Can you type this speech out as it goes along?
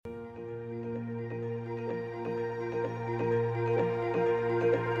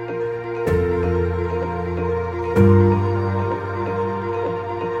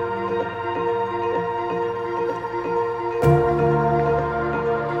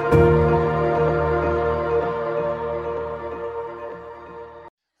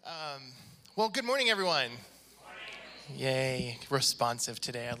Good morning, everyone. Yay, responsive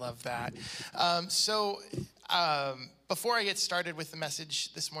today. I love that. Before I get started with the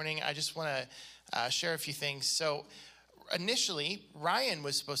message this morning, I just want to share a few things. So initially, Ryan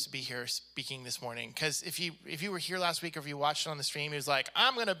was supposed to be here speaking this morning, because if you were here last week or if you watched it on the stream, he was like,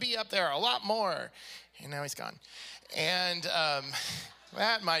 I'm going to be up there a lot more. And now he's gone. And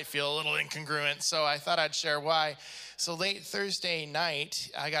that might feel a little incongruent, so I thought I'd share why. So late Thursday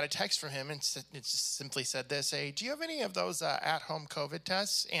night, I got a text from him, and it just simply said this: "Hey, do you have any of those at-home COVID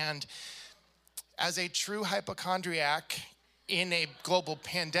tests?" And as a true hypochondriac in a global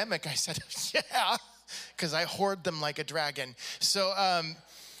pandemic, I said, yeah, because I hoard them like a dragon. So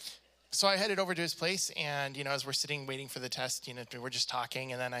I headed over to his place, and, as we're sitting waiting for the test, we're just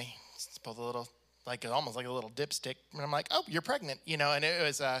talking, and then I pulled a little, almost like a little dipstick, and I'm like, oh, you're pregnant, and it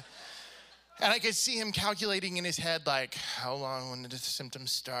was, and I could see him calculating in his head, how long when did the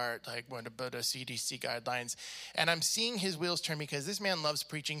symptoms start, what about the CDC guidelines, and I'm seeing his wheels turn, because this man loves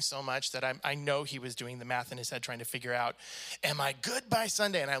preaching so much that I know he was doing the math in his head, trying to figure out, am I good by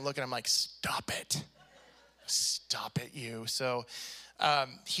Sunday? And I look at him like, stop it, you. So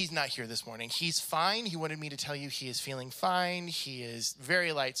he's not here this morning. He's fine. He wanted me to tell you he is feeling fine. He is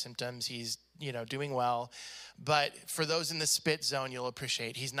very light symptoms. He's, doing well. But for those in the spit zone, you'll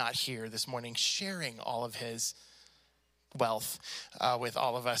appreciate he's not here this morning sharing all of his wealth with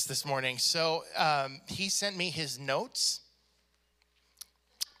all of us this morning. So he sent me his notes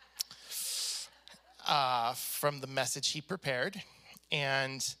from the message he prepared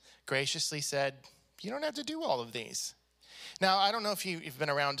and graciously said, you don't have to do all of these. Now, I don't know if you've been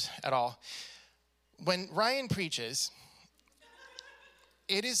around at all. When Ryan preaches,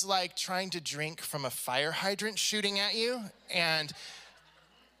 it is like trying to drink from a fire hydrant shooting at you. And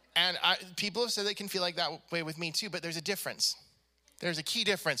people have said they can feel like that way with me too, but there's a difference. There's a key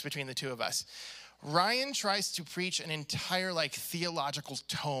difference between the two of us. Ryan tries to preach an entire theological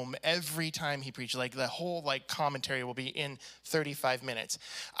tome every time he preaches. The whole commentary will be in 35 minutes.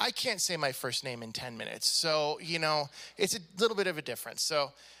 I can't say my first name in 10 minutes. So, it's a little bit of a difference.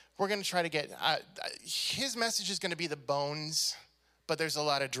 So we're going to try to get, his message is going to be the bones, but there's a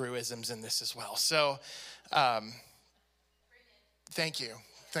lot of Drewisms in this as well. So thank you,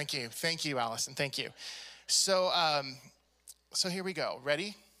 Allison. Thank you. So here we go.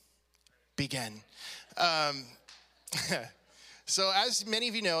 Ready? Begin. So as many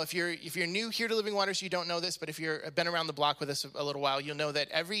of you know, if you're new here to Living Waters, you don't know this, but if you've been around the block with us a little while, you'll know that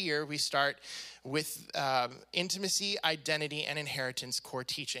every year we start with intimacy, identity, and inheritance core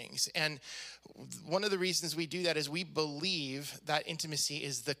teachings. And one of the reasons we do that is we believe that intimacy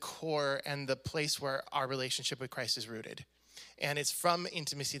is the core and the place where our relationship with Christ is rooted. And it's from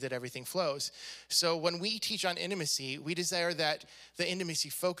intimacy that everything flows. So when we teach on intimacy, we desire that the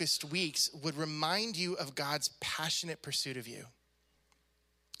intimacy-focused weeks would remind you of God's passionate pursuit of you,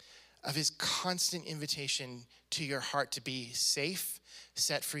 of his constant invitation to your heart to be safe,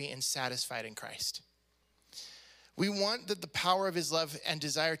 set free, and satisfied in Christ. We want that the power of his love and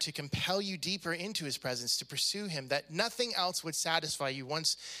desire to compel you deeper into his presence, to pursue him, that nothing else would satisfy you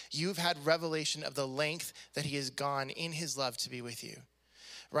once you've had revelation of the length that he has gone in his love to be with you.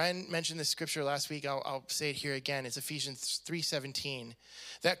 Ryan mentioned this scripture last week. I'll say it here again. It's Ephesians 3:17.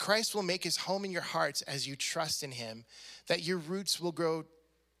 That Christ will make his home in your hearts as you trust in him, that your roots will grow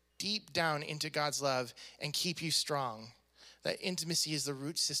deep down into God's love and keep you strong. That intimacy is the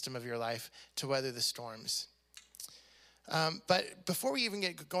root system of your life to weather the storms. But before we even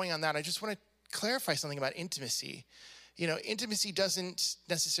get going on that, I just want to clarify something about intimacy. Intimacy doesn't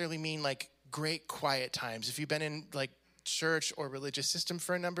necessarily mean great quiet times. If you've been in church or religious system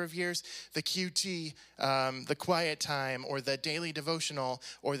for a number of years, the QT, the quiet time, or the daily devotional,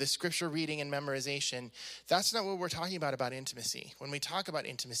 or the scripture reading and memorization, that's not what we're talking about intimacy. When we talk about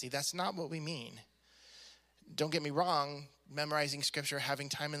intimacy, that's not what we mean. Don't get me wrong, memorizing scripture, having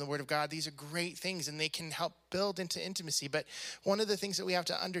time in the Word of God, these are great things and they can help build into intimacy. But one of the things that we have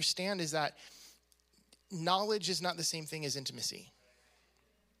to understand is that knowledge is not the same thing as intimacy.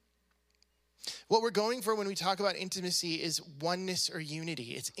 What we're going for when we talk about intimacy is oneness or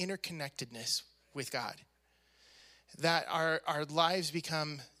unity. It's interconnectedness with God. That our lives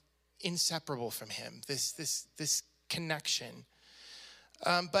become inseparable from him, this connection.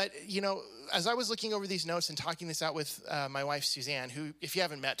 But, as I was looking over these notes and talking this out with my wife, Suzanne, who, if you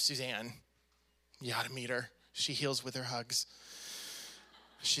haven't met Suzanne, you ought to meet her. She heals with her hugs.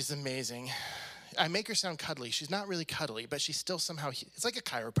 She's amazing. I make her sound cuddly. She's not really cuddly, but she's still somehow, it's like a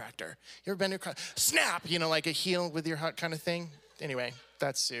chiropractor. You ever been to snap, like a heal with your hug kind of thing? Anyway,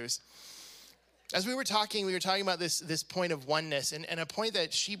 that's Suze. As we were talking about this point of oneness, and a point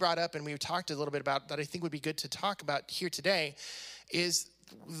that she brought up and we talked a little bit about that I think would be good to talk about here today is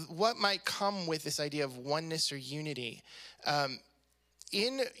what might come with this idea of oneness or unity.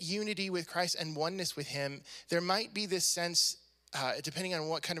 In unity with Christ and oneness with him, there might be this sense, depending on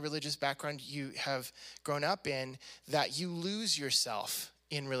what kind of religious background you have grown up in, that you lose yourself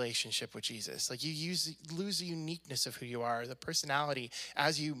in relationship with Jesus. Like you lose the uniqueness of who you are, the personality,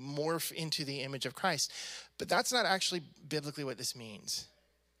 as you morph into the image of Christ. But that's not actually biblically what this means.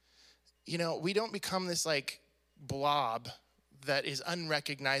 You know, we don't become this like blob that is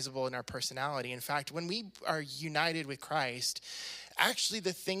unrecognizable in our personality. In fact, when we are united with Christ, actually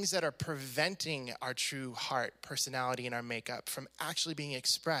the things that are preventing our true heart, personality, and our makeup from actually being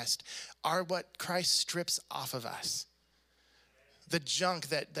expressed are what Christ strips off of us. The junk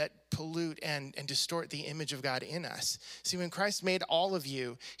that pollute and distort the image of God in us. See, when Christ made all of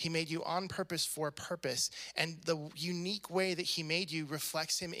you, he made you on purpose for a purpose. And the unique way that he made you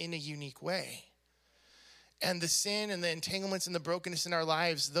reflects him in a unique way. And the sin and the entanglements and the brokenness in our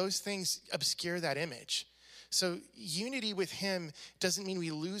lives, those things obscure that image. So unity with him doesn't mean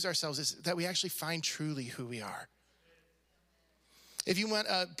we lose ourselves, it's that we actually find truly who we are. If you want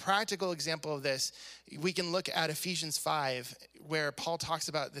a practical example of this, we can look at Ephesians 5, where Paul talks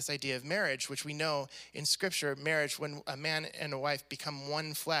about this idea of marriage, which we know in Scripture, marriage, when a man and a wife become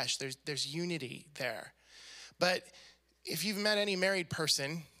one flesh, there's unity there. But if you've met any married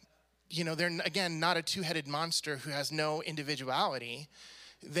person, you know, they're, again, not a two-headed monster who has no individuality.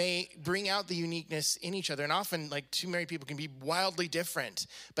 They bring out the uniqueness in each other. And often, like, two married people can be wildly different.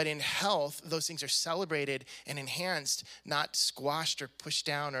 But in health, those things are celebrated and enhanced, not squashed or pushed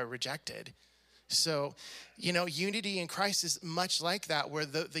down or rejected. So, you know, unity in Christ is much like that, where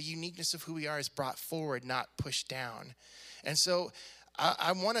the uniqueness of who we are is brought forward, not pushed down. And so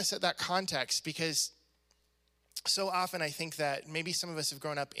I want to set that context, because so often I think that maybe some of us have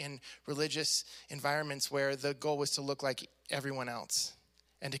grown up in religious environments where the goal was to look like everyone else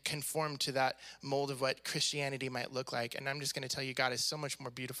and to conform to that mold of what Christianity might look like. And I'm just going to tell you, God is so much more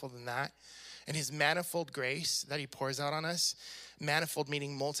beautiful than that. And his manifold grace that he pours out on us, manifold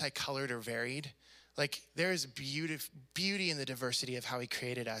meaning multicolored or varied, like there is beauty in the diversity of how he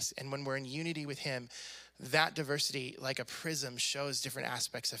created us. And when we're in unity with him, that diversity, like a prism, shows different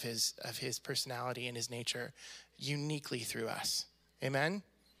aspects of his personality and his nature uniquely through us. Amen?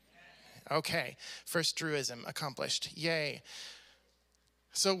 Okay, first truism accomplished. Yay.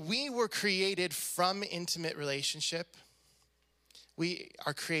 So we were created from intimate relationship. We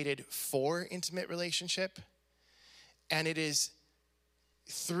are created for intimate relationship. And it is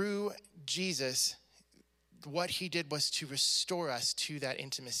through Jesus, what he did was to restore us to that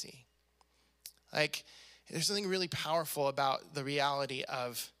intimacy. Like, there's something really powerful about the reality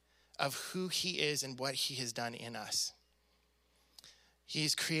of who he is and what he has done in us.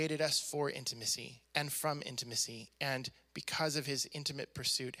 He's created us for intimacy and from intimacy, and because of his intimate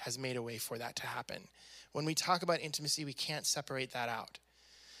pursuit has made a way for that to happen. When we talk about intimacy, we can't separate that out.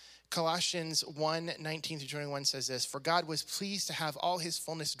 Colossians 1:19-21 says this: "For God was pleased to have all his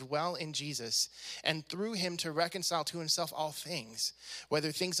fullness dwell in Jesus, and through him to reconcile to himself all things,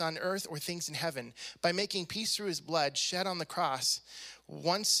 whether things on earth or things in heaven, by making peace through his blood shed on the cross.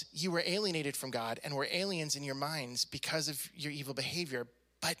 Once you were alienated from God and were aliens in your minds because of your evil behavior,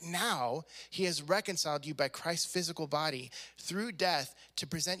 but now he has reconciled you by Christ's physical body through death to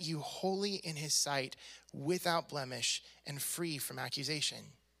present you holy in his sight, without blemish and free from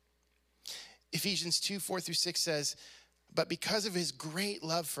accusation." Ephesians 2:4-6 says, "But because of his great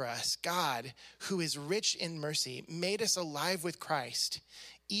love for us, God, who is rich in mercy, made us alive with Christ,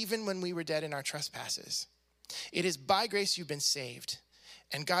 even when we were dead in our trespasses. It is by grace you've been saved.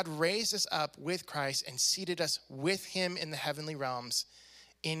 And God raised us up with Christ and seated us with him in the heavenly realms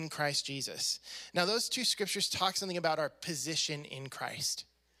in Christ Jesus." Now, those two scriptures talk something about our position in Christ.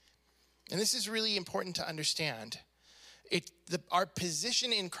 And this is really important to understand. Our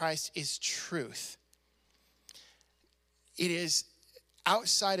position in Christ is truth. It is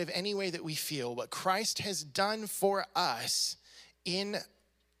outside of any way that we feel. What Christ has done for us in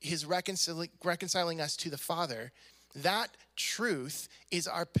his reconciling us to the Father, that truth is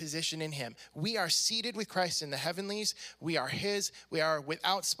our position in him. We are seated with Christ in the heavenlies. We are his. We are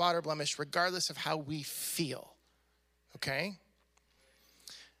without spot or blemish, regardless of how we feel. Okay?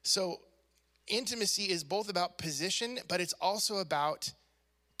 So intimacy is both about position, but it's also about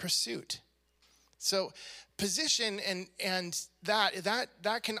pursuit. So position and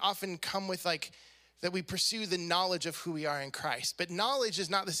that can often come with like that we pursue the knowledge of who we are in Christ. But knowledge is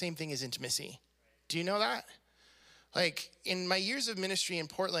not the same thing as intimacy. Do you know that? Like in my years of ministry in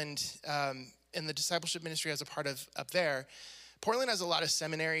Portland, in the discipleship ministry I was a part of up there, Portland has a lot of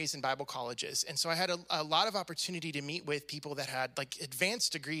seminaries and Bible colleges. And so I had a lot of opportunity to meet with people that had like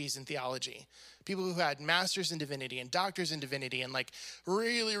advanced degrees in theology, people who had masters in divinity and doctors in divinity and like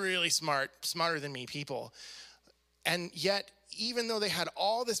really, really smarter than me people. And yet, even though they had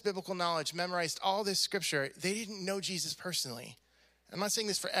all this biblical knowledge, memorized all this scripture, they didn't know Jesus personally. I'm not saying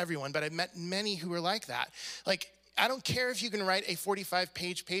this for everyone, but I've met many who were like that. Like, I don't care if you can write a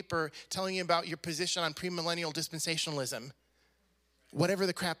 45-page paper telling you about your position on premillennial dispensationalism, whatever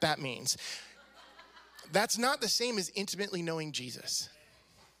the crap that means. That's not the same as intimately knowing Jesus.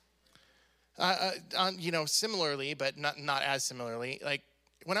 Similarly, but not as similarly, like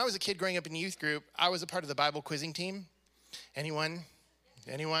when I was a kid growing up in youth group, I was a part of the Bible quizzing team. Anyone?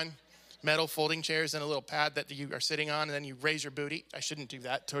 Metal folding chairs and a little pad that you are sitting on, and then you raise your booty. I shouldn't do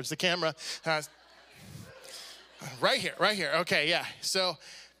that towards the camera. Right here. Okay, yeah. So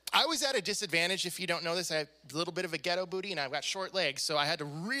I was at a disadvantage. If you don't know this, I have a little bit of a ghetto booty, and I've got short legs, so I had to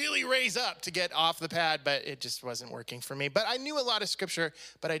really raise up to get off the pad, but it just wasn't working for me. But I knew a lot of scripture,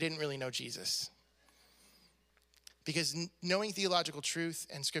 but I didn't really know Jesus. Because knowing theological truth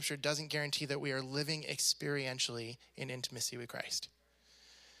and scripture doesn't guarantee that we are living experientially in intimacy with Christ.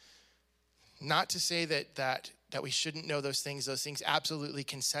 Not to say that we shouldn't know those things. Those things absolutely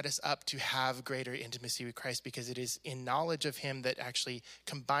can set us up to have greater intimacy with Christ, because it is in knowledge of him that actually,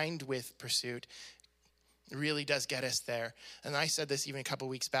 combined with pursuit, really does get us there. And I said this even a couple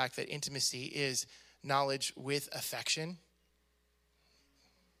weeks back, that intimacy is knowledge with affection.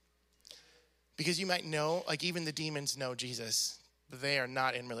 Because you might know, like even the demons know Jesus, but they are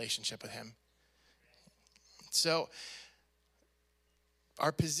not in relationship with him. So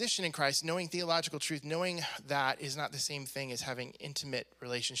our position in Christ, knowing theological truth, knowing that is not the same thing as having intimate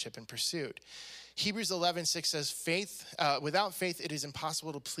relationship and pursuit. Hebrews 11:6 says, without faith it is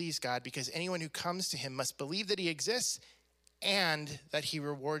impossible to please God, because anyone who comes to him must believe that he exists and that he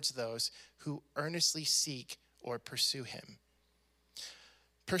rewards those who earnestly seek or pursue him.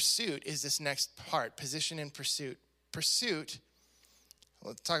 Pursuit is this next part, position and pursuit. Pursuit,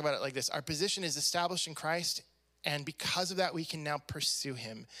 let's talk about it like this. Our position is established in Christ, and because of that, we can now pursue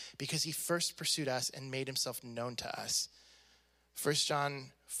him, because he first pursued us and made himself known to us. 1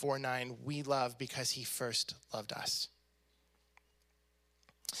 John 4:9, we love because he first loved us.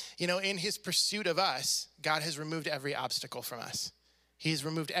 You know, in his pursuit of us, God has removed every obstacle from us. He has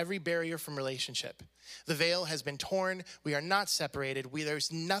removed every barrier from relationship. The veil has been torn. We are not separated.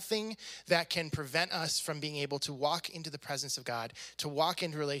 There's nothing that can prevent us from being able to walk into the presence of God, to walk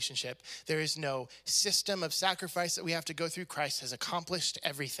into relationship. There is no system of sacrifice that we have to go through. Christ has accomplished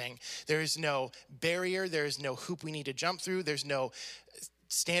everything. There is no barrier. There is no hoop we need to jump through. There's no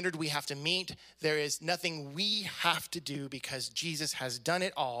standard we have to meet. There is nothing we have to do, because Jesus has done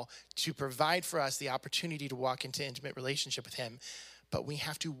it all to provide for us the opportunity to walk into intimate relationship with him. But we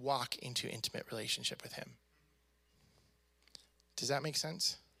have to walk into intimate relationship with him. Does that make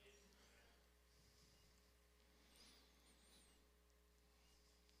sense?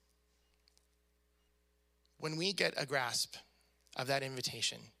 When we get a grasp of that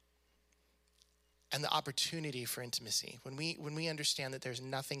invitation and the opportunity for intimacy, when we understand that there's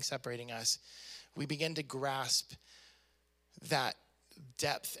nothing separating us, we begin to grasp that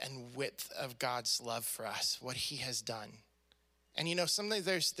depth and width of God's love for us, what he has done. And you know, sometimes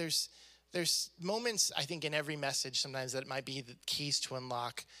there's moments, I think, in every message sometimes that might be the keys to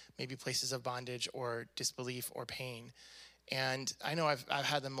unlock maybe places of bondage or disbelief or pain. And I know I've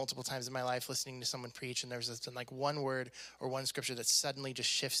had them multiple times in my life, listening to someone preach, and there's been like one word or one scripture that suddenly just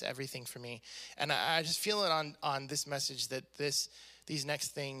shifts everything for me. And I just feel it on this message that these next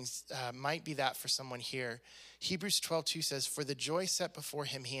things might be that for someone here. Hebrews 12:2 says, for the joy set before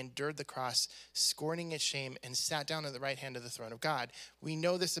him, he endured the cross, scorning its shame, and sat down at the right hand of the throne of God. We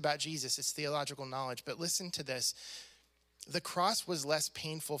know this about Jesus. It's theological knowledge. But listen to this. The cross was less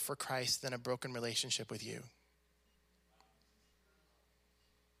painful for Christ than a broken relationship with you.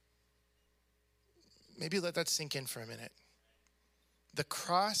 Maybe let that sink in for a minute. The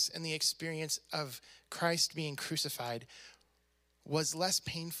cross and the experience of Christ being crucified was less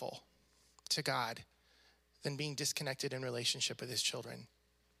painful to God than being disconnected in relationship with his children,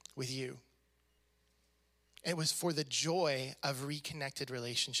 with you. It was for the joy of reconnected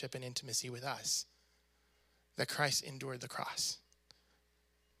relationship and intimacy with us that Christ endured the cross.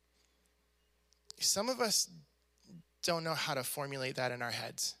 Some of us don't know how to formulate that in our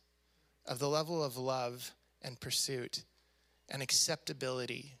heads, of the level of love and pursuit and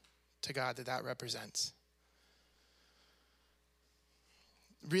acceptability to God that represents.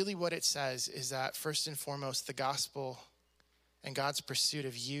 Really what it says is that first and foremost, the gospel and God's pursuit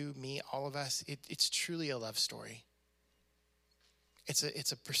of you, me, all of us, it's truly a love story.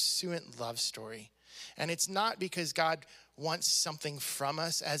 It's a pursuant love story. And it's not because God wants something from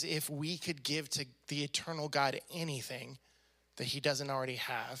us as if we could give to the eternal God anything that he doesn't already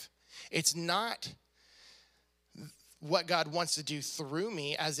have. It's not what God wants to do through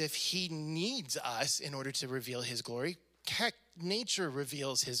me as if he needs us in order to reveal his glory. Heck, nature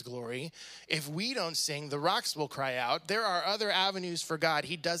reveals his glory. If we don't sing, the rocks will cry out. There are other avenues for God.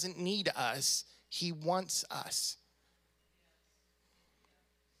 He doesn't need us. He wants us.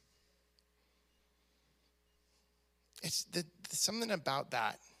 It's something about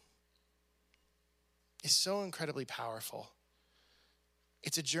that is so incredibly powerful.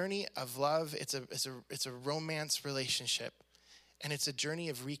 It's a journey of love. It's a romance relationship, and it's a journey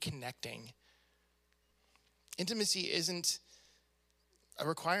of reconnecting. Intimacy isn't a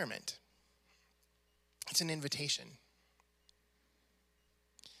requirement. It's an invitation.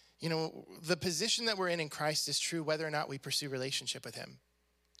 You know, the position that we're in Christ is true whether or not we pursue relationship with him.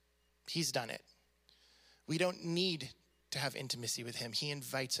 He's done it. We don't need to have intimacy with him. He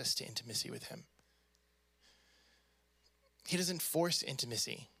invites us to intimacy with him. He doesn't force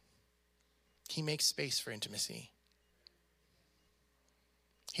intimacy. He makes space for intimacy.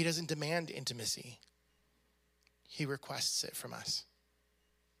 He doesn't demand intimacy. He requests it from us.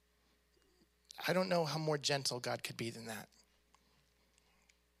 I don't know how more gentle God could be than that.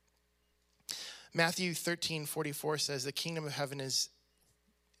 Matthew 13:44 says, the kingdom of heaven is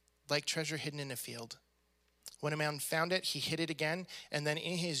like treasure hidden in a field. When a man found it, he hid it again, and then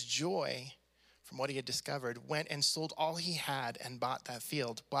in his joy from what he had discovered, went and sold all he had and bought that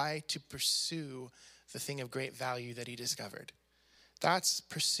field. Why? To pursue the thing of great value that he discovered. That's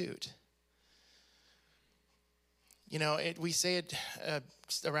pursuit. You know, we say it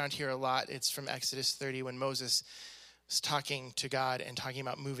around here a lot. It's from Exodus 30 when Moses is talking to God and talking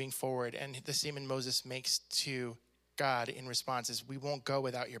about moving forward. And the statement Moses makes to God in response is, we won't go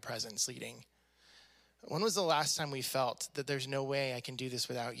without your presence leading. When was the last time we felt that there's no way I can do this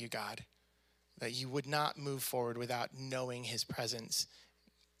without you, God? That you would not move forward without knowing his presence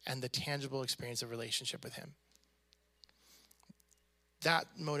and the tangible experience of relationship with him. That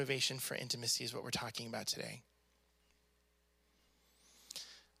motivation for intimacy is what we're talking about today.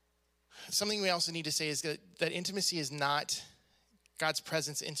 Something we also need to say is that intimacy is not God's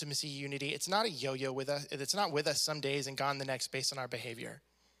presence, intimacy, unity. It's not a yo-yo with us. It's not with us some days and gone the next based on our behavior.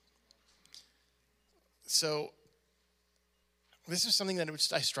 So this is something that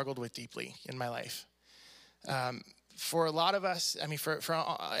I struggled with deeply in my life. For a lot of us, I mean, for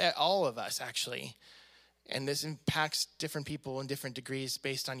all of us actually, and this impacts different people in different degrees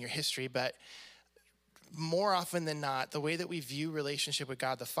based on your history, but more often than not, the way that we view relationship with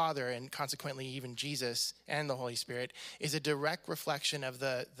God the Father, and consequently even Jesus and the Holy Spirit, is a direct reflection of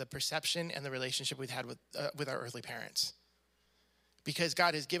the perception and the relationship we've had with our earthly parents. Because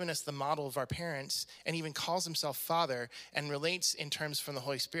God has given us the model of our parents and even calls himself Father and relates in terms from the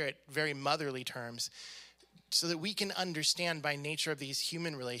Holy Spirit, very motherly terms, so that we can understand by nature of these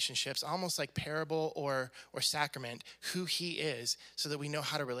human relationships, almost like parable or sacrament, who he is, so that we know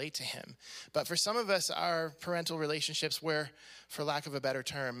how to relate to him. But for some of us, our parental relationships were, for lack of a better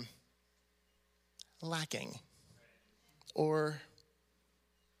term, lacking or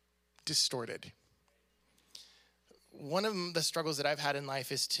distorted. One of the struggles that I've had in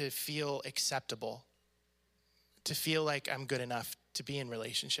life is to feel acceptable, to feel like I'm good enough to be in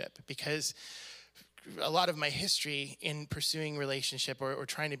relationship, because a lot of my history in pursuing relationship or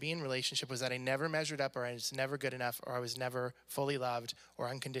trying to be in relationship was that I never measured up, or I was never good enough, or I was never fully loved or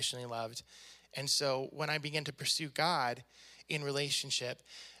unconditionally loved. And so when I began to pursue God in relationship,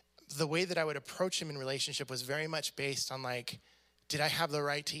 the way that I would approach him in relationship was very much based on like, did I have the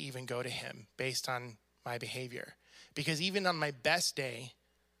right to even go to him based on my behavior? Because even on my best day,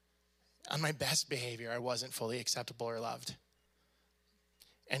 on my best behavior, I wasn't fully acceptable or loved.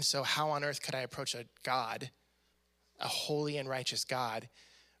 And so how on earth could I approach a God, a holy and righteous God,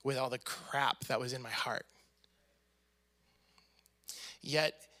 with all the crap that was in my heart?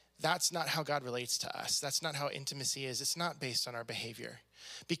 Yet, that's not how God relates to us. That's not how intimacy is. It's not based on our behavior.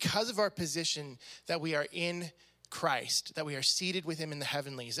 Because of our position that we are in Christ, that we are seated with him in the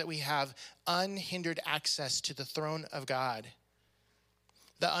heavenlies, that we have unhindered access to the throne of God,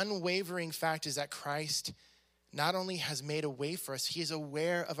 the unwavering fact is that Christ not only has made a way for us, he is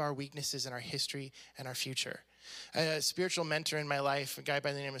aware of our weaknesses and our history and our future. A spiritual mentor in my life, a guy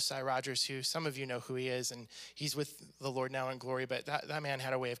by the name of Cy Rogers, who some of you know who he is, and he's with the Lord now in glory, but that man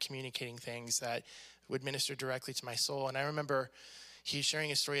had a way of communicating things that would minister directly to my soul. And I remember He's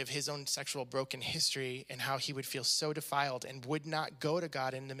sharing a story of his own sexual broken history and how he would feel so defiled and would not go to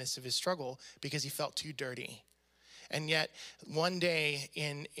God in the midst of his struggle because he felt too dirty. And yet one day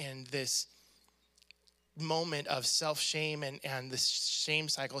in this moment of self-shame and the shame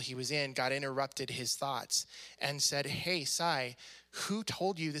cycle he was in, God interrupted his thoughts and said, hey, Sai, who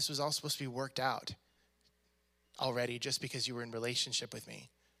told you this was all supposed to be worked out already just because you were in relationship with me?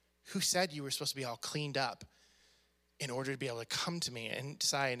 Who said you were supposed to be all cleaned up in order to be able to come to me? And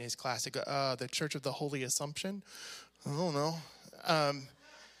Sai in his class, the Church of the Holy Assumption? I don't know.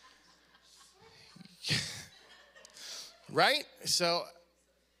 Right? So,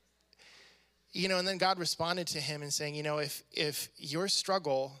 and then God responded to him and saying, if your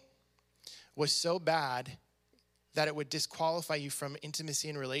struggle was so bad that it would disqualify you from intimacy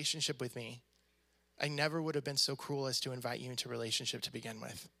and relationship with me, I never would have been so cruel as to invite you into relationship to begin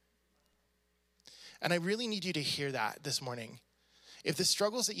with. And I really need you to hear that this morning. If the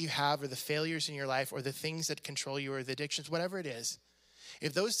struggles that you have or the failures in your life or the things that control you or the addictions, whatever it is,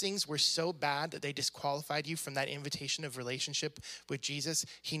 if those things were so bad that they disqualified you from that invitation of relationship with Jesus,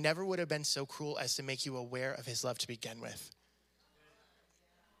 he never would have been so cruel as to make you aware of his love to begin with.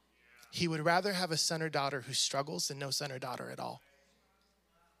 He would rather have a son or daughter who struggles than no son or daughter at all.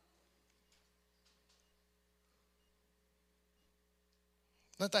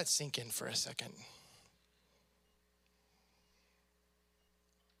 Let that sink in for a second.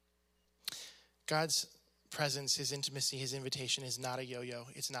 God's presence, his intimacy, his invitation is not a yo-yo.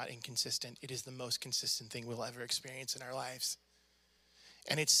 It's not inconsistent. It is the most consistent thing we'll ever experience in our lives.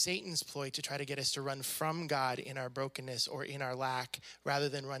 And it's Satan's ploy to try to get us to run from God in our brokenness or in our lack rather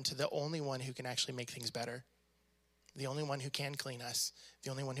than run to the only one who can actually make things better. The only one who can clean us. The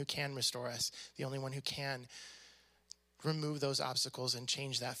only one who can restore us. The only one who can remove those obstacles and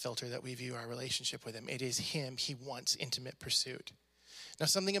change that filter that we view our relationship with him. It is him. He wants intimate pursuit. Now,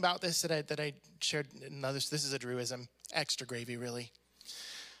 something about this that I shared in others, this is a Drewism, extra gravy, really.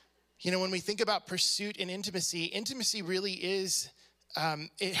 When we think about pursuit and intimacy really is,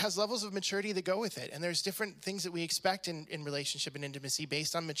 it has levels of maturity that go with it. And there's different things that we expect in relationship and intimacy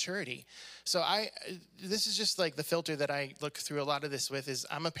based on maturity. So this is just like the filter that I look through a lot of this with is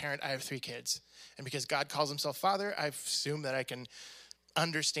I'm a parent, I have 3 kids. And because God calls himself Father, I assume that I can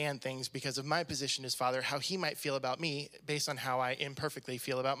understand things because of my position as father, how he might feel about me based on how I imperfectly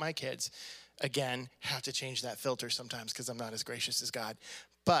feel about my kids. Again, have to change that filter sometimes because I'm not as gracious as God.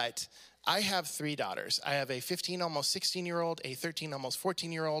 But I have 3 daughters. I have a 15, almost 16-year-old, a 13, almost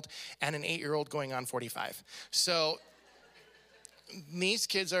 14-year-old, and an 8-year-old going on 45. So these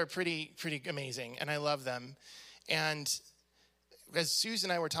kids are pretty amazing, and I love them. And as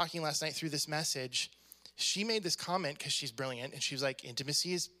Susan and I were talking last night through this message, she made this comment because she's brilliant, and she was like,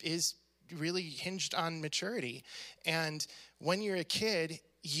 intimacy is really hinged on maturity. And when you're a kid,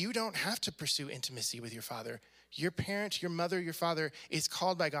 you don't have to pursue intimacy with your father. Your parent, your mother, your father is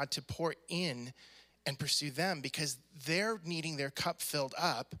called by God to pour in and pursue them because they're needing their cup filled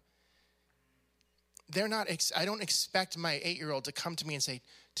up. I don't expect my 8-year-old to come to me and say,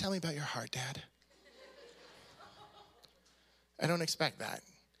 tell me about your heart, Dad. I don't expect that.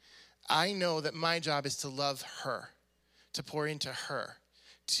 I know that my job is to love her, to pour into her,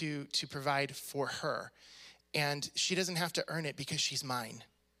 to provide for her. And she doesn't have to earn it because she's mine.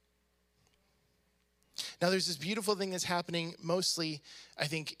 Now, there's this beautiful thing that's happening mostly, I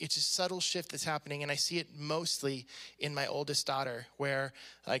think it's a subtle shift that's happening, and I see it mostly in my oldest daughter, where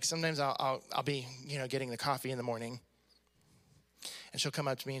like sometimes I'll be, getting the coffee in the morning, and she'll come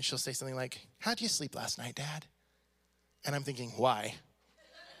up to me and she'll say something like, how'd you sleep last night, Dad? And I'm thinking, why?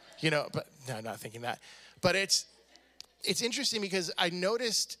 But no, I'm not thinking that. But it's interesting because I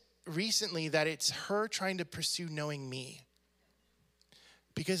noticed recently that it's her trying to pursue knowing me.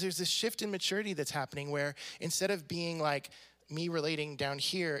 Because there's this shift in maturity that's happening where instead of being like me relating down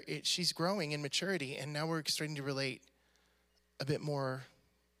here, she's growing in maturity. And now we're starting to relate a bit more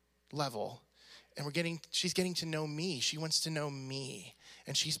level. And she's getting to know me. She wants to know me.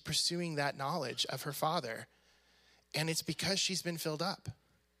 And she's pursuing that knowledge of her father. And it's because she's been filled up.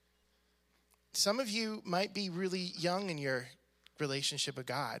 Some of you might be really young in your relationship with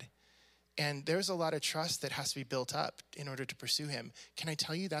God, and there's a lot of trust that has to be built up in order to pursue him. Can I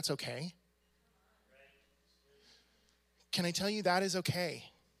tell you that's okay? Can I tell you that is okay?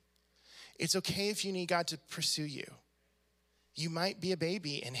 It's okay if you need God to pursue you. You might be a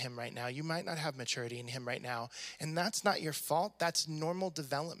baby in him right now. You might not have maturity in him right now, and that's not your fault. That's normal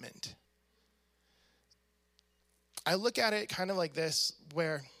development. I look at it kind of like this,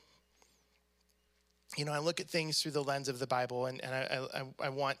 where I look at things through the lens of the Bible, and I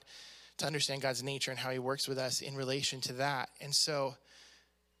want to understand God's nature and how he works with us in relation to that. And so,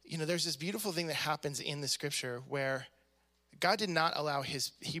 there's this beautiful thing that happens in the scripture where God did not allow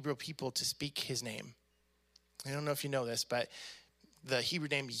his Hebrew people to speak his name. I don't know if you know this, but the Hebrew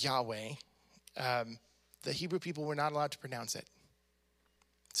name Yahweh, the Hebrew people were not allowed to pronounce it.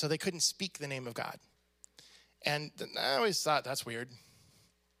 So they couldn't speak the name of God. And I always thought that's weird.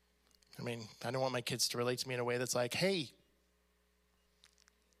 I mean, I don't want my kids to relate to me in a way that's like, hey,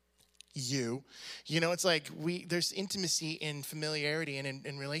 you. It's like there's intimacy in familiarity and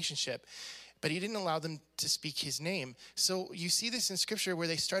in relationship. But he didn't allow them to speak his name. So you see this in scripture where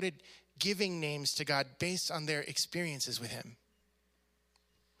they started giving names to God based on their experiences with him.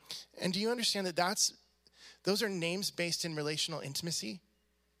 And do you understand that those are names based in relational intimacy?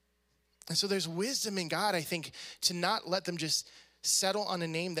 And so there's wisdom in God, I think, to not let them just settle on a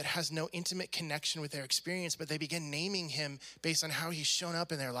name that has no intimate connection with their experience, but they begin naming him based on how he's shown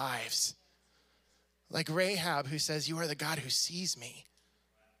up in their lives. Like Rahab, who says, "You are the God who sees me."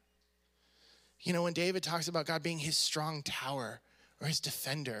 When David talks about God being his strong tower or his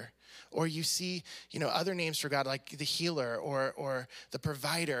defender, or you see, other names for God like the healer or the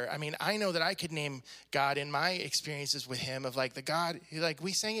provider. I mean, I know that I could name God in my experiences with him of like the God, like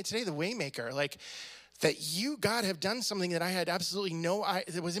we sang it today, the waymaker, like that you, God, have done something that I had absolutely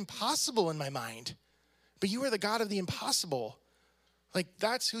that was impossible in my mind. But you are the God of the impossible. Like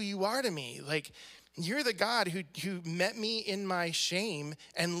that's who you are to me. Like you're the God who met me in my shame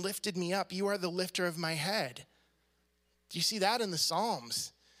and lifted me up. You are the lifter of my head. Do you see that in the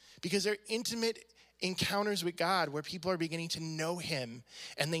Psalms? Because they're intimate encounters with God where people are beginning to know him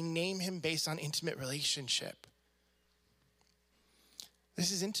and they name him based on intimate relationship.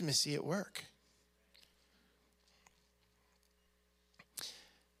 This is intimacy at work.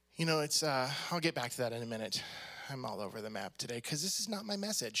 I'll get back to that in a minute. I'm all over the map today because this is not my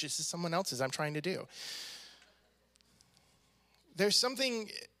message. This is someone else's I'm trying to do. There's something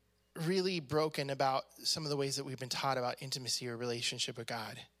really broken about some of the ways that we've been taught about intimacy or relationship with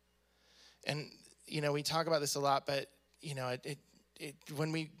God. And, we talk about this a lot, but,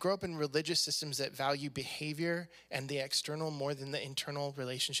 when we grow up in religious systems that value behavior and the external more than the internal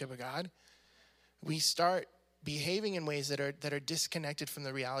relationship with God, we start behaving in ways that are disconnected from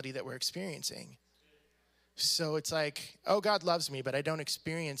the reality that we're experiencing. So it's like, oh, God loves me, but I don't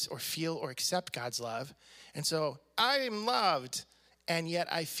experience or feel or accept God's love. And so I am loved, and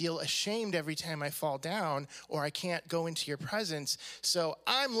yet I feel ashamed every time I fall down or I can't go into your presence. So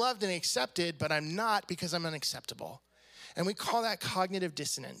I'm loved and accepted, but I'm not because I'm unacceptable. And we call that cognitive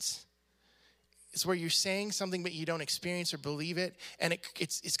dissonance. It's where you're saying something, but you don't experience or believe it. And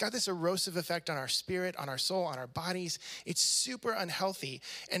it's got this erosive effect on our spirit, on our soul, on our bodies. It's super unhealthy.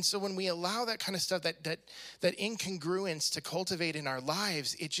 And so when we allow that kind of stuff, that incongruence to cultivate in our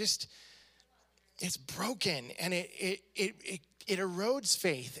lives, it's broken and it erodes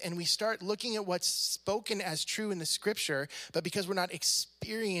faith. And we start looking at what's spoken as true in the scripture, but because we're not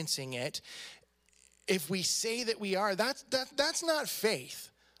experiencing it, if we say that we are, that's not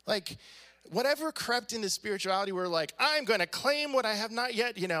faith. Like, whatever crept into spirituality, we're like, I'm going to claim what I have not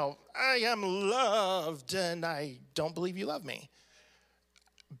yet, I am loved and I don't believe you love me.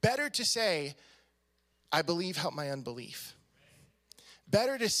 Better to say, I believe, help my unbelief.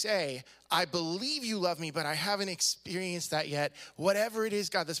 Better to say, I believe you love me, but I haven't experienced that yet. Whatever it is,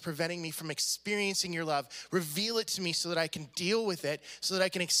 God, that's preventing me from experiencing your love, reveal it to me so that I can deal with it, so that I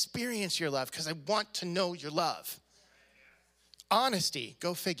can experience your love, because I want to know your love. Honesty,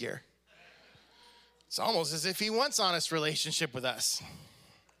 go figure. It's almost as if he wants honest relationship with us.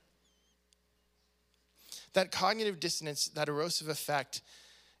 That cognitive dissonance, that erosive effect,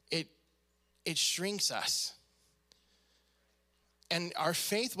 it shrinks us. And our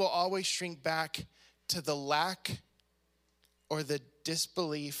faith will always shrink back to the lack or the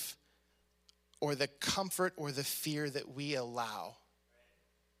disbelief or the comfort or the fear that we allow.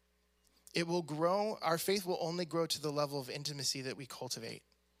 It will grow, our faith will only grow to the level of intimacy that we cultivate.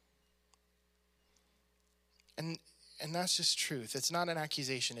 And that's just truth. It's not an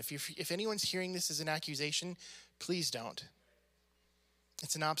accusation. If anyone's hearing this as an accusation, please don't.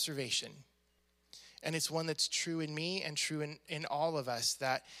 It's an observation. And it's one that's true in me and true in all of us,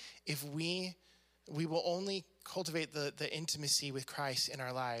 that if we will only cultivate the intimacy with Christ in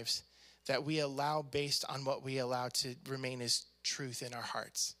our lives that we allow based on what we allow to remain as truth in our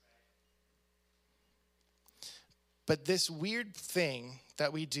hearts. But this weird thing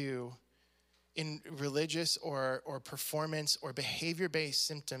that we do in religious or performance or behavior-based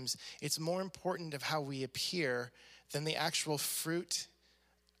symptoms, it's more important of how we appear than the actual fruit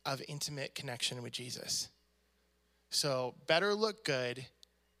of intimate connection with Jesus. So better look good,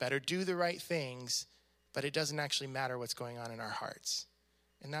 better do the right things, but it doesn't actually matter what's going on in our hearts.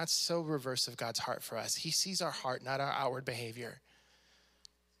 And that's so reverse of God's heart for us. He sees our heart, not our outward behavior.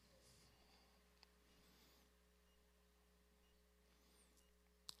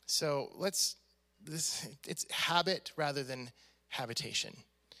 So it's habit rather than habitation.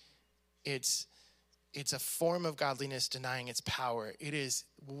 It's a form of godliness denying its power. It is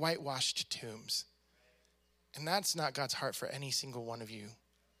whitewashed tombs. And that's not God's heart for any single one of you.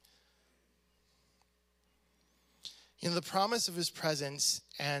 You know, the promise of his presence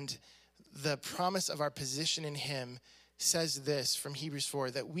and the promise of our position in him says this from Hebrews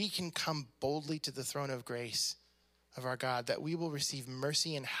 4, that we can come boldly to the throne of grace of our God, that we will receive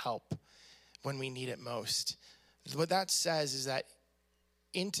mercy and help when we need it most. What that says is that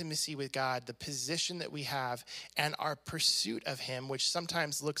intimacy with God, the position that we have, and our pursuit of him, which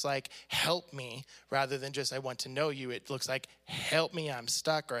sometimes looks like help me rather than just I want to know you. It looks like help me, I'm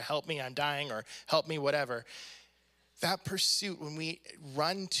stuck, or help me, I'm dying, or help me, whatever. That pursuit, when we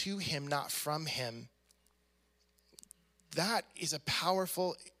run to him, not from him, that is a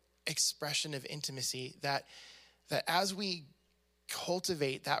powerful expression of intimacy that as we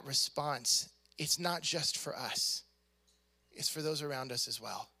cultivate that response, it's not just for us. It's for those around us as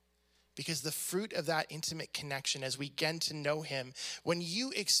well. Because the fruit of that intimate connection, as we get to know him, when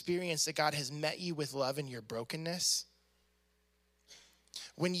you experience that God has met you with love in your brokenness,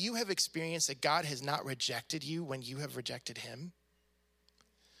 when you have experienced that God has not rejected you when you have rejected him,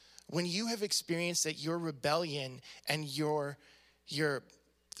 when you have experienced that your rebellion and your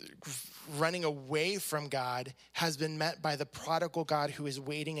running away from God has been met by the prodigal God who is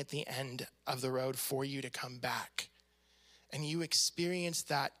waiting at the end of the road for you to come back, and you experience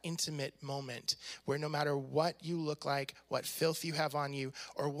that intimate moment where no matter what you look like, what filth you have on you,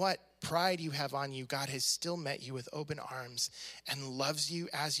 or what pride you have on you, God has still met you with open arms and loves you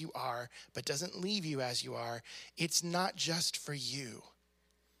as you are, but doesn't leave you as you are. It's not just for you.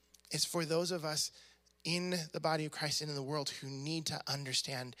 It's for those of us in the body of Christ and in the world who need to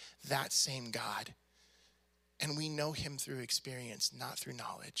understand that same God. And we know him through experience, not through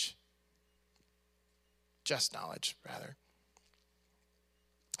knowledge. Just knowledge, rather.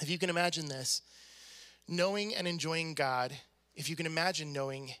 If you can imagine this, knowing and enjoying God, if you can imagine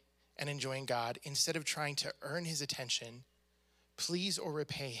knowing and enjoying God, instead of trying to earn his attention, please or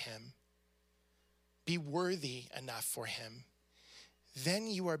repay him, be worthy enough for him, then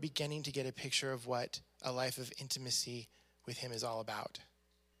you are beginning to get a picture of what a life of intimacy with him is all about.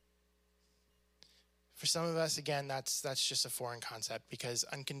 For some of us, again, that's just a foreign concept, because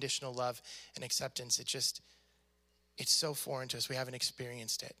unconditional love and acceptance, it's so foreign to us. We haven't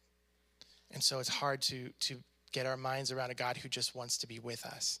experienced it. And so it's hard to get our minds around a God who just wants to be with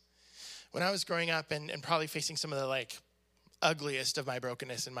us. When I was growing up and probably facing some of the ugliest of my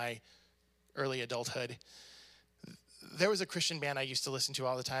brokenness in my early adulthood, there was a Christian band I used to listen to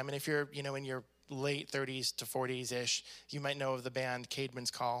all the time. And if you're, in your late 30s to 40s-ish, you might know of the band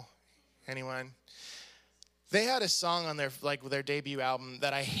Caedmon's Call. Anyone? They had a song on their debut album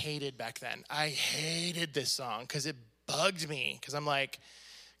that I hated back then. I hated this song because it bugged me.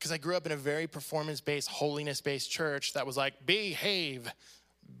 Because I grew up in a very performance-based, holiness-based church that was like, behave,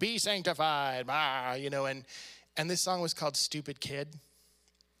 be sanctified, and this song was called Stupid Kid.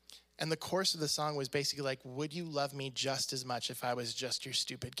 And the chorus of the song was basically like, would you love me just as much if I was just your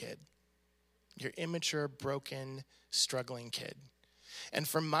stupid kid? Your immature, broken, struggling kid. And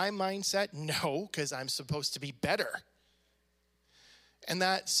from my mindset, no, because I'm supposed to be better. And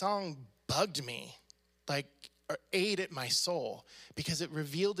that song bugged me, ate at my soul, because it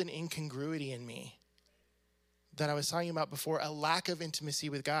revealed an incongruity in me that I was talking about before, a lack of intimacy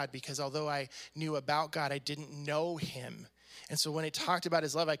with God, because although I knew about God, I didn't know him. And so when it talked about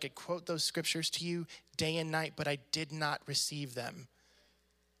his love, I could quote those scriptures to you day and night, but I did not receive them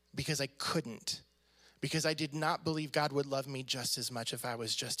because I couldn't. Because I did not believe God would love me just as much if I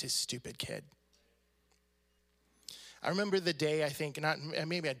was just his stupid kid. I remember the day,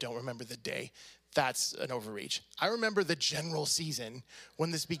 maybe I don't remember the day. That's an overreach. I remember the general season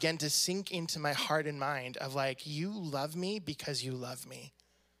when this began to sink into my heart and mind of you love me because you love me.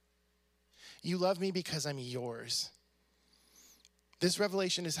 You love me because I'm yours. This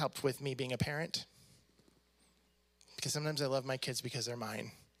revelation has helped with me being a parent, because sometimes I love my kids because they're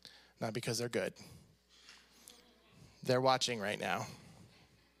mine, not because they're good. They're watching right now.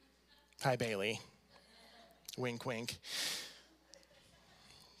 Hi, Bailey. Wink, wink.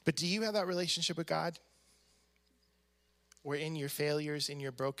 But do you have that relationship with God? Where in your failures, in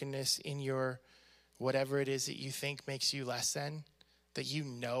your brokenness, in your whatever it is that you think makes you less than, that you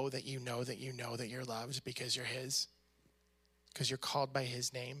know that you're loved because you're his? because you're called by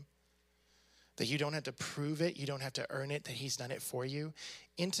his name. That you don't have to prove it, you don't have to earn it, that he's done it for you.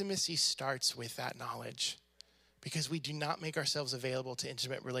 Intimacy starts with that knowledge, because we do not make ourselves available to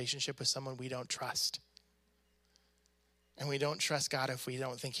intimate relationship with someone we don't trust. And we don't trust God if we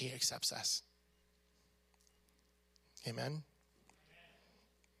don't think he accepts us. Amen?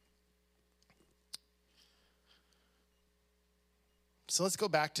 So let's go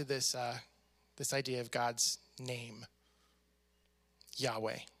back to this idea of God's name,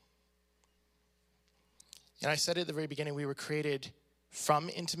 Yahweh. And I said at the very beginning, we were created from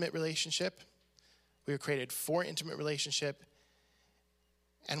intimate relationship. We were created for intimate relationship.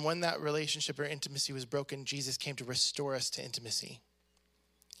 And when that relationship or intimacy was broken, Jesus came to restore us to intimacy.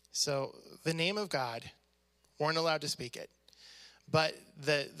 So the name of God, weren't allowed to speak it. But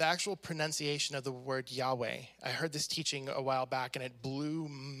the actual pronunciation of the word Yahweh, I heard this teaching a while back and it blew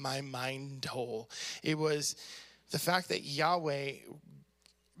my mind whole. It was the fact that Yahweh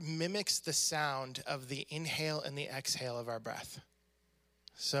mimics the sound of the inhale and the exhale of our breath.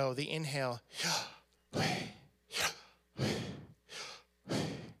 So the inhale,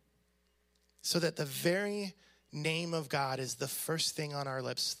 so that the very name of God is the first thing on our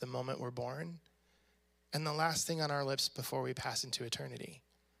lips the moment we're born, and the last thing on our lips before we pass into eternity.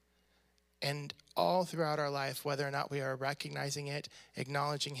 And all throughout our life, whether or not we are recognizing it,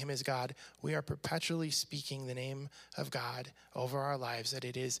 acknowledging him as God, we are perpetually speaking the name of God over our lives, that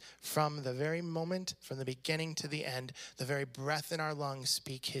it is from the very moment, from the beginning to the end, the very breath in our lungs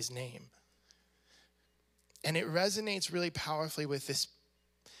speak his name. And it resonates really powerfully with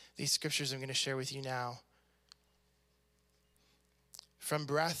these scriptures I'm going to share with you now. From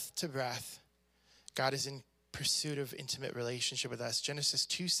breath to breath, God is in pursuit of intimate relationship with us. Genesis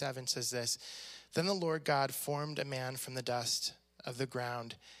 2:7 says this, "Then the Lord God formed a man from the dust of the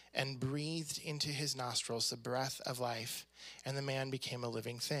ground and breathed into his nostrils the breath of life, and the man became a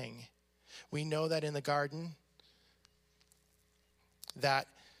living thing." We know that in the garden that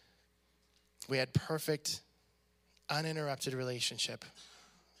we had perfect, uninterrupted relationship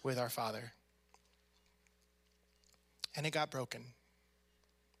with our Father. And it got broken.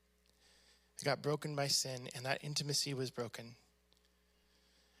 It got broken by sin, and that intimacy was broken.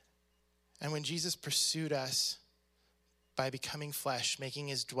 And when Jesus pursued us by becoming flesh, making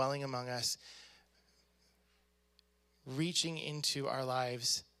his dwelling among us, reaching into our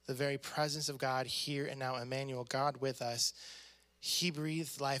lives, the very presence of God here and now, Emmanuel, God with us, he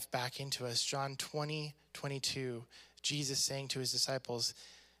breathed life back into us. John 20:22, Jesus saying to his disciples,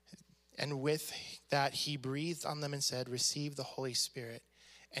 and with that he breathed on them and said, "Receive the Holy Spirit."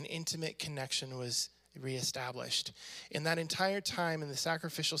 An intimate connection was reestablished. In that entire time in the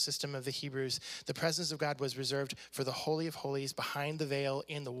sacrificial system of the Hebrews, the presence of God was reserved for the Holy of Holies behind the veil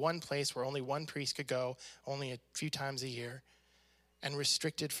in the one place where only one priest could go, only a few times a year, and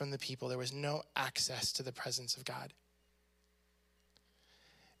restricted from the people. There was no access to the presence of God.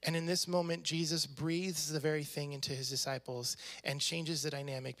 And in this moment, Jesus breathes the very thing into his disciples and changes the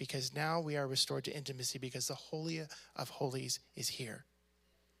dynamic, because now we are restored to intimacy because the Holy of Holies is here.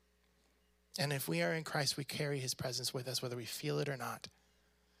 And if we are in Christ, we carry his presence with us, whether we feel it or not.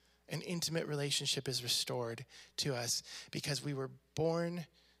 An intimate relationship is restored to us because we were born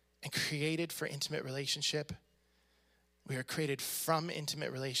and created for intimate relationship. We are created from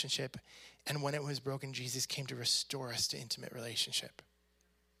intimate relationship. And when it was broken, Jesus came to restore us to intimate relationship.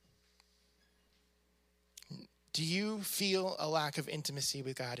 Do you feel a lack of intimacy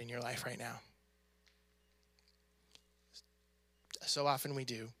with God in your life right now? So often we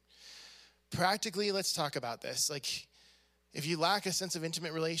do. Practically, let's talk about this. Like, if you lack a sense of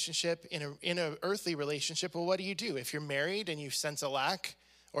intimate relationship in an earthly relationship, well, what do? If you're married and you sense a lack,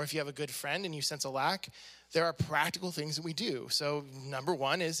 or if you have a good friend and you sense a lack, there are practical things that we do. So number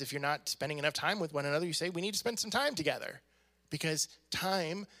one is, if you're not spending enough time with one another, you say, we need to spend some time together, because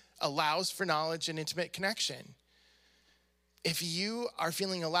time allows for knowledge and intimate connection. If you are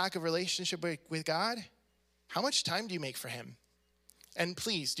feeling a lack of relationship with God, how much time do you make for him? And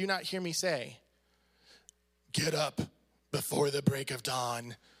please do not hear me say, get up before the break of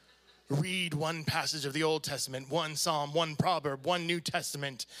dawn. Read one passage of the Old Testament, one Psalm, one Proverb, one New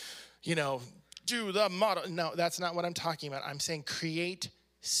Testament. Do the model. No, that's not what I'm talking about. I'm saying create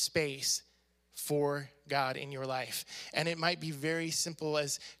space for God in your life. And it might be very simple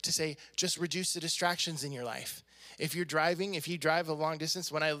as to say, just reduce the distractions in your life. If you drive a long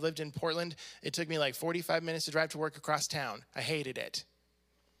distance, when I lived in Portland, it took me like 45 minutes to drive to work across town. I hated it.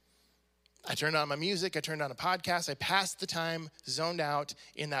 I turned on my music, I turned on a podcast, I passed the time, zoned out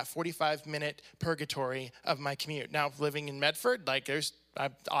in that 45-minute purgatory of my commute. Now, living in Medford, I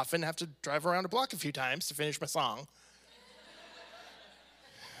often have to drive around a block a few times to finish my song.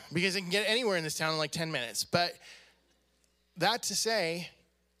 because it can get anywhere in this town in like 10 minutes. But that to say,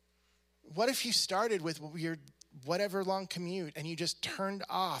 what if you started with your whatever long commute and you just turned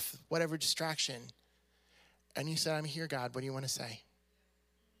off whatever distraction and you said, I'm here, God, what do you want to say?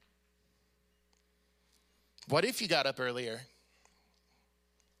 What if you got up earlier?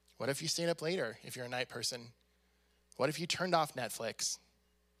 What if you stayed up later if you're a night person? What if you turned off Netflix?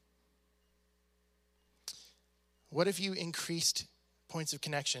 What if you increased points of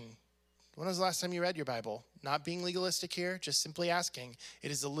connection? When was the last time you read your Bible? Not being legalistic here, just simply asking.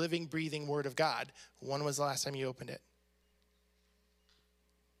 It is the living, breathing word of God. When was the last time you opened it?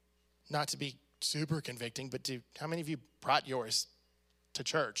 Not to be super convicting, but how many of you brought yours to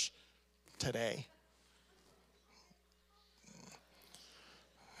church today?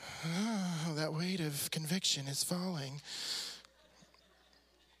 Oh, that weight of conviction is falling.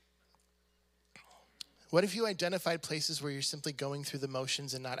 What if you identified places where you're simply going through the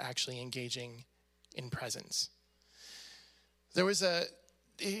motions and not actually engaging in presence? Can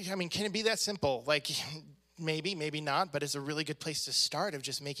it be that simple? Like, maybe not, but it's a really good place to start of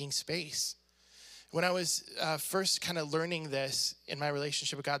just making space. When I was first kind of learning this in my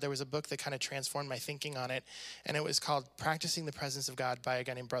relationship with God, there was a book that kind of transformed my thinking on it, and it was called Practicing the Presence of God by a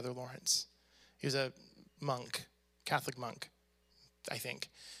guy named Brother Lawrence. He was a monk, Catholic monk, I think.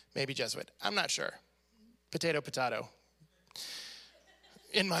 Maybe Jesuit. I'm not sure. Potato.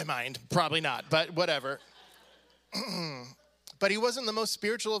 In my mind, probably not, but whatever. But he wasn't the most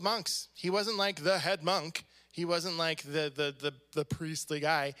spiritual of monks. He wasn't like the head monk. He wasn't like the priestly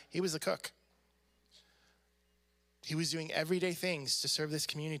guy. He was a cook. He was doing everyday things to serve this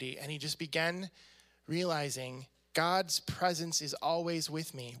community, and he just began realizing God's presence is always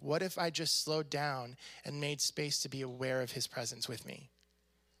with me. What if I just slowed down and made space to be aware of his presence with me?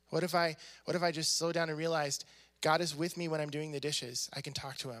 What if I just slowed down and realized God is with me when I'm doing the dishes? I can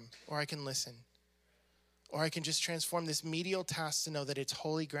talk to him, or I can listen. Or I can just transform this medial task to know that it's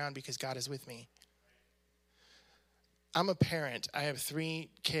holy ground because God is with me. I'm a parent. I have 3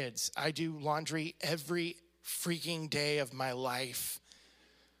 kids. I do laundry every freaking day of my life.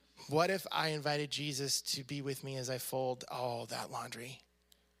 What if I invited Jesus to be with me as I fold all that laundry?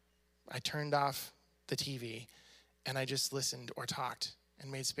 I turned off the TV and I just listened or talked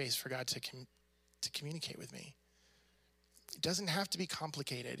and made space for God to communicate with me. It doesn't have to be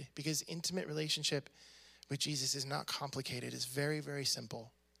complicated because intimate relationship with Jesus is not complicated. It's very, very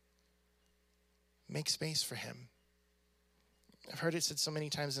simple. Make space for him. I've heard it said so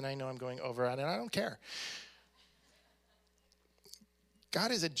many times and I know I'm going over it and I don't care.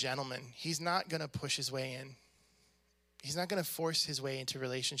 God is a gentleman. He's not going to push his way in. He's not going to force his way into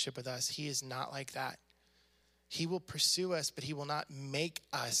relationship with us. He is not like that. He will pursue us, but he will not make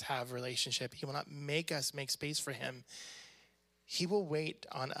us have relationship. He will not make us make space for him. He will wait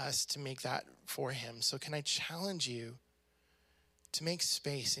on us to make that for him. So can I challenge you to make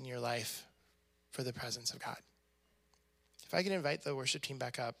space in your life for the presence of God? If I can invite the worship team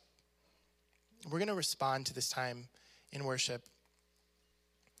back up, we're going to respond to this time in worship.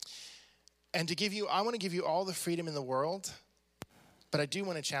 And I want to give you all the freedom in the world, but I do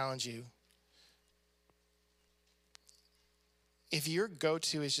want to challenge you. If your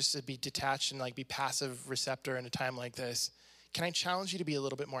go-to is just to be detached and like be passive receptor in a time like this, can I challenge you to be a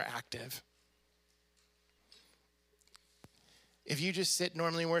little bit more active? If you just sit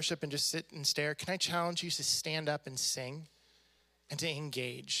normally in worship and just sit and stare, can I challenge you to stand up and sing and to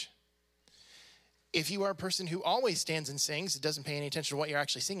engage? If you are a person who always stands and sings, doesn't pay any attention to what you're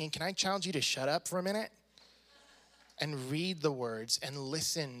actually singing, can I challenge you to shut up for a minute and read the words and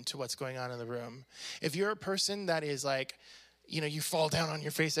listen to what's going on in the room? If you're a person that is like, you fall down on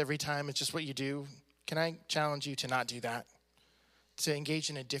your face every time, it's just what you do, can I challenge you to not do that? To engage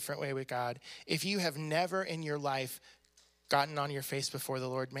in a different way with God. If you have never in your life gotten on your face before the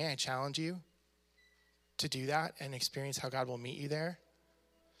Lord, may I challenge you to do that and experience how God will meet you there?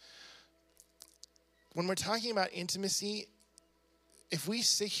 When we're talking about intimacy, if we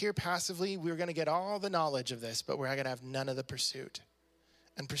sit here passively, we're going to get all the knowledge of this, but we're going to have none of the pursuit.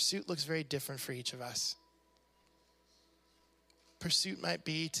 And pursuit looks very different for each of us. Pursuit might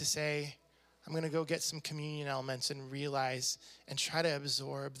be to say, I'm going to go get some communion elements and realize and try to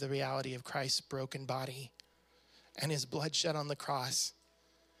absorb the reality of Christ's broken body and his blood shed on the cross,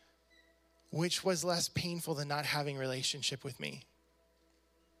 which was less painful than not having relationship with me.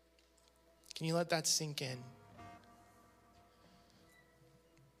 Can you let that sink in?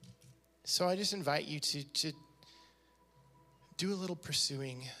 So I just invite you to do a little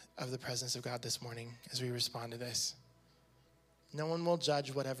pursuing of the presence of God this morning as we respond to this. No one will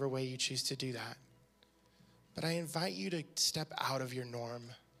judge whatever way you choose to do that. But I invite you to step out of your norm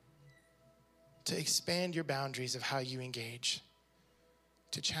to expand your boundaries of how you engage,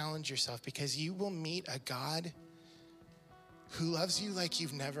 to challenge yourself, because you will meet a God who loves you like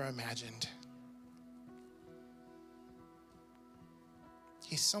you've never imagined.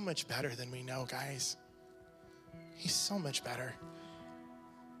 He's so much better than we know, guys. He's so much better.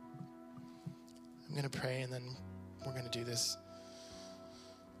 I'm going to pray and then we're going to do this.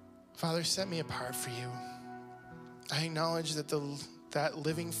 Father, set me apart for you. I acknowledge that that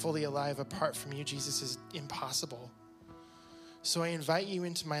living fully alive apart from you, Jesus, is impossible. So I invite you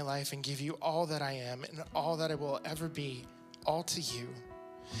into my life and give you all that I am and all that I will ever be, all to you.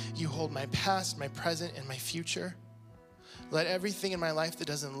 You hold my past, my present, and my future. Let everything in my life that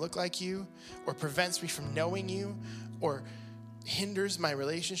doesn't look like you or prevents me from knowing you or hinders my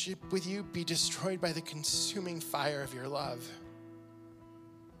relationship with you be destroyed by the consuming fire of your love.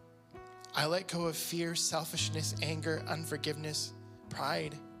 I let go of fear, selfishness, anger, unforgiveness,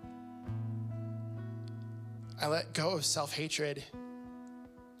 pride. I let go of self-hatred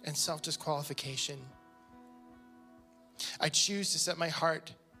and self-disqualification. I choose to set my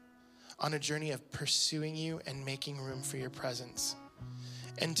heart on a journey of pursuing you and making room for your presence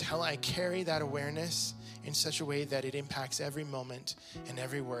until I carry that awareness in such a way that it impacts every moment and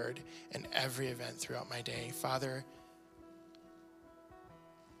every word and every event throughout my day. Father,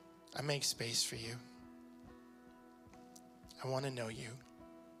 I make space for you. I want to know you.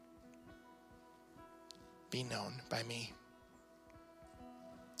 Be known by me.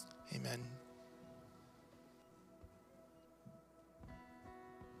 Amen.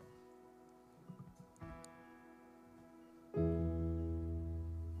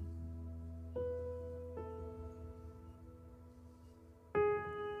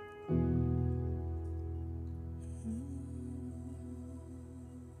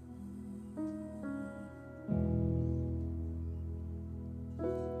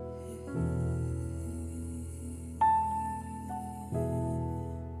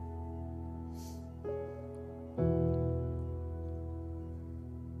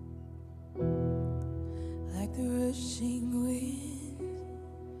 Rushing wind,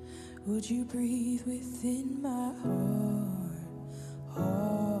 would you breathe within my heart?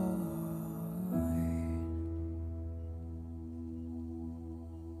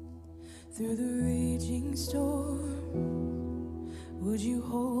 Through the raging storm, would you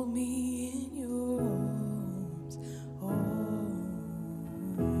hold me in your arms?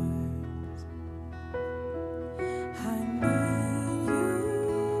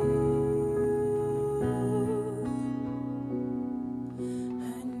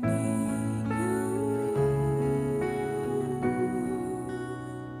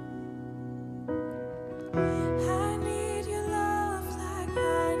 I need your love like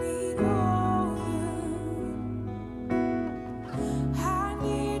I need water. I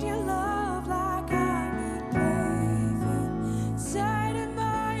need your love like I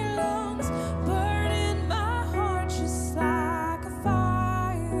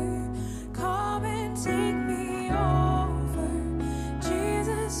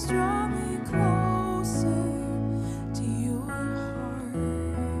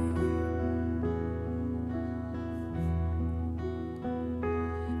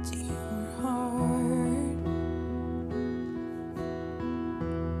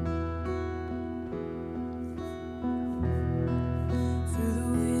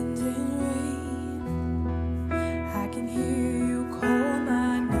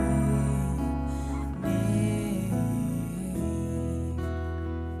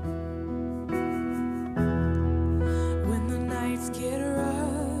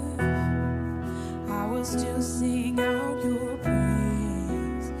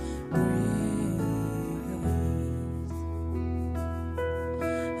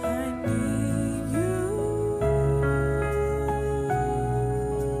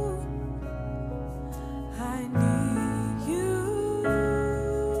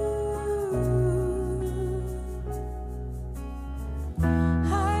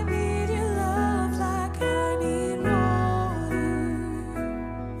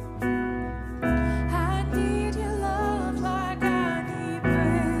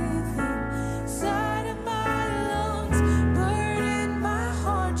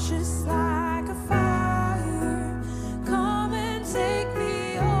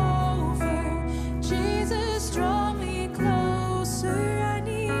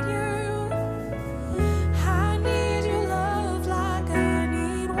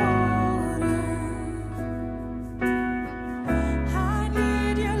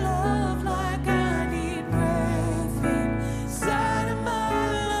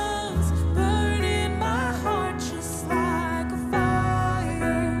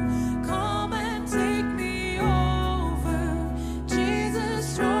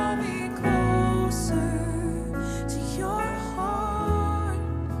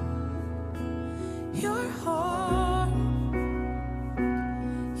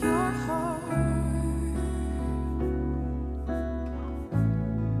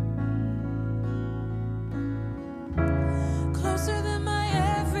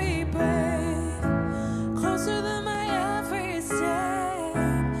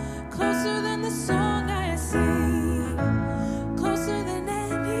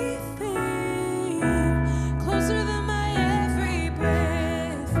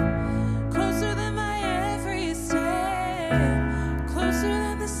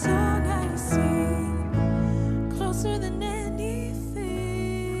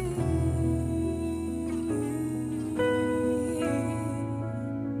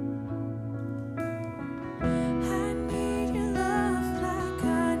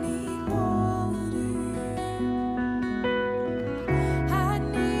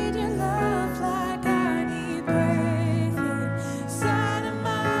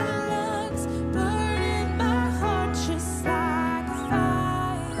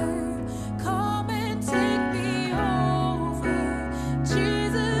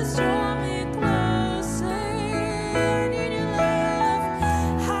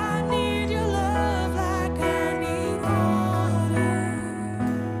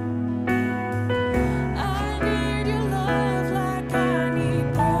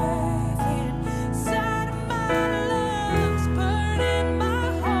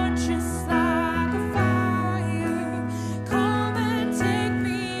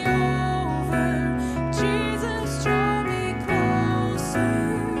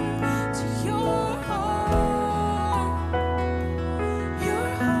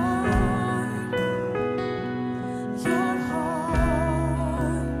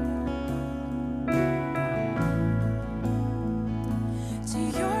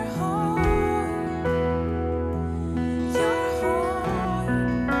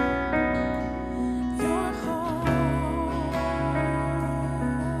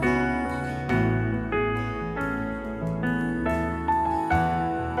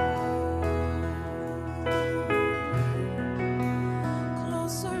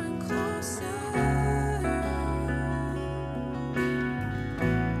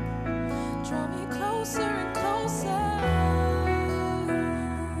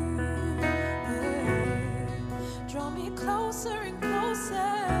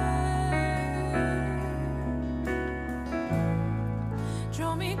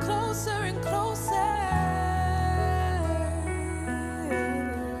closer and closer.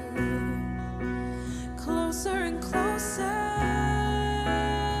 Closer and closer.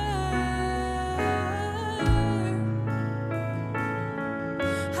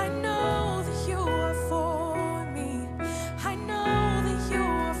 I know that you are for me. I know that you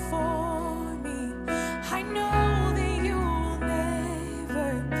are for me. I know that you will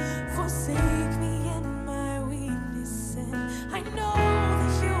never forsake me in my weakness. And I know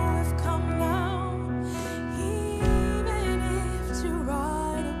that you have come now, even if to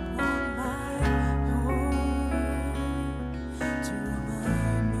ride upon my heart, to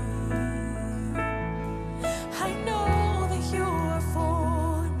remind me. I know that you are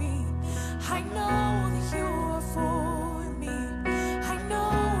for me. I know that you are for me. I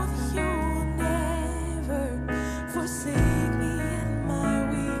know that you will never forsake me in my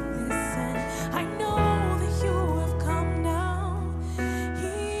weakness. And I know that you have come now,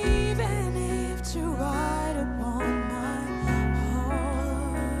 even if to ride upon my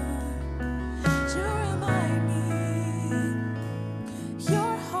heart, to remind me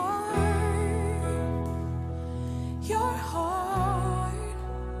your heart,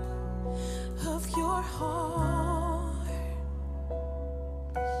 of your heart,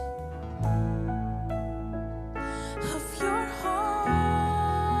 of your heart,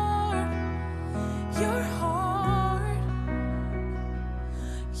 your heart,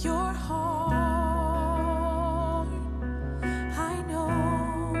 your heart.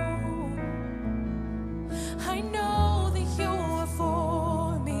 I know that you are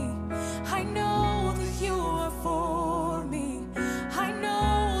for me. I know that you are for me. I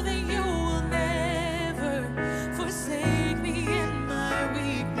know that you will never forsake me in my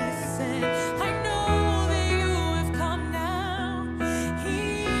weakness. And I know that you have come now,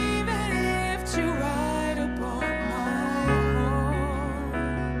 even if to ride upon my heart,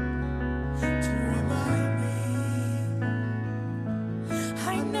 to remind me.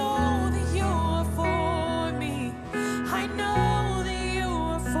 I know that you are for me. I know that you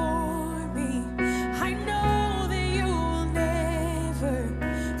are for me. I know that you will never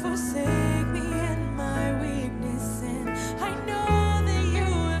forsake me in my weakness. And I know that you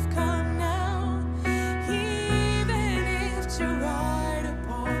have come now, even if to ride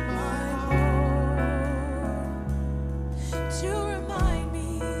upon my heart, to remind me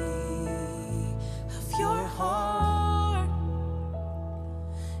of your heart,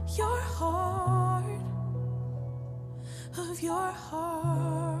 of your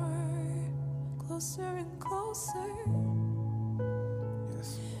heart, closer and closer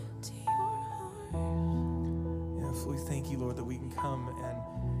Yes, Lord. to your heart. Yes, we thank you, Lord, that we can come and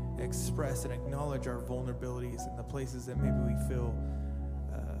express and acknowledge our vulnerabilities and the places that maybe we feel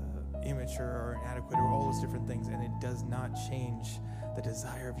immature or inadequate or all those different things, and it does not change the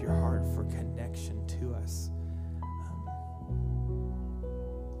desire of your heart for connection to us.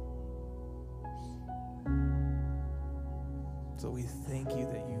 So we thank you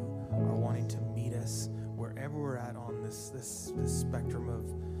that you are wanting to meet us wherever we're at on this spectrum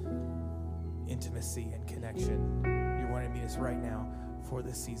of intimacy and connection. You're wanting to meet us right now for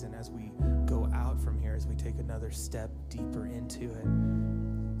this season as we go out from here, as we take another step deeper into it.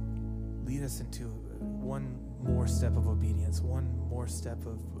 Lead us into one more step of obedience, one more step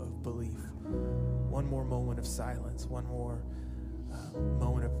of belief, one more moment of silence, one more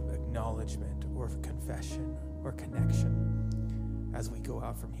moment of acknowledgement or of confession or connection. As we go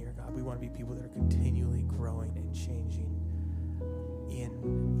out from here, God, we want to be people that are continually growing and changing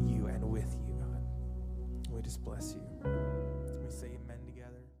in you and with you, God. We just bless you. We say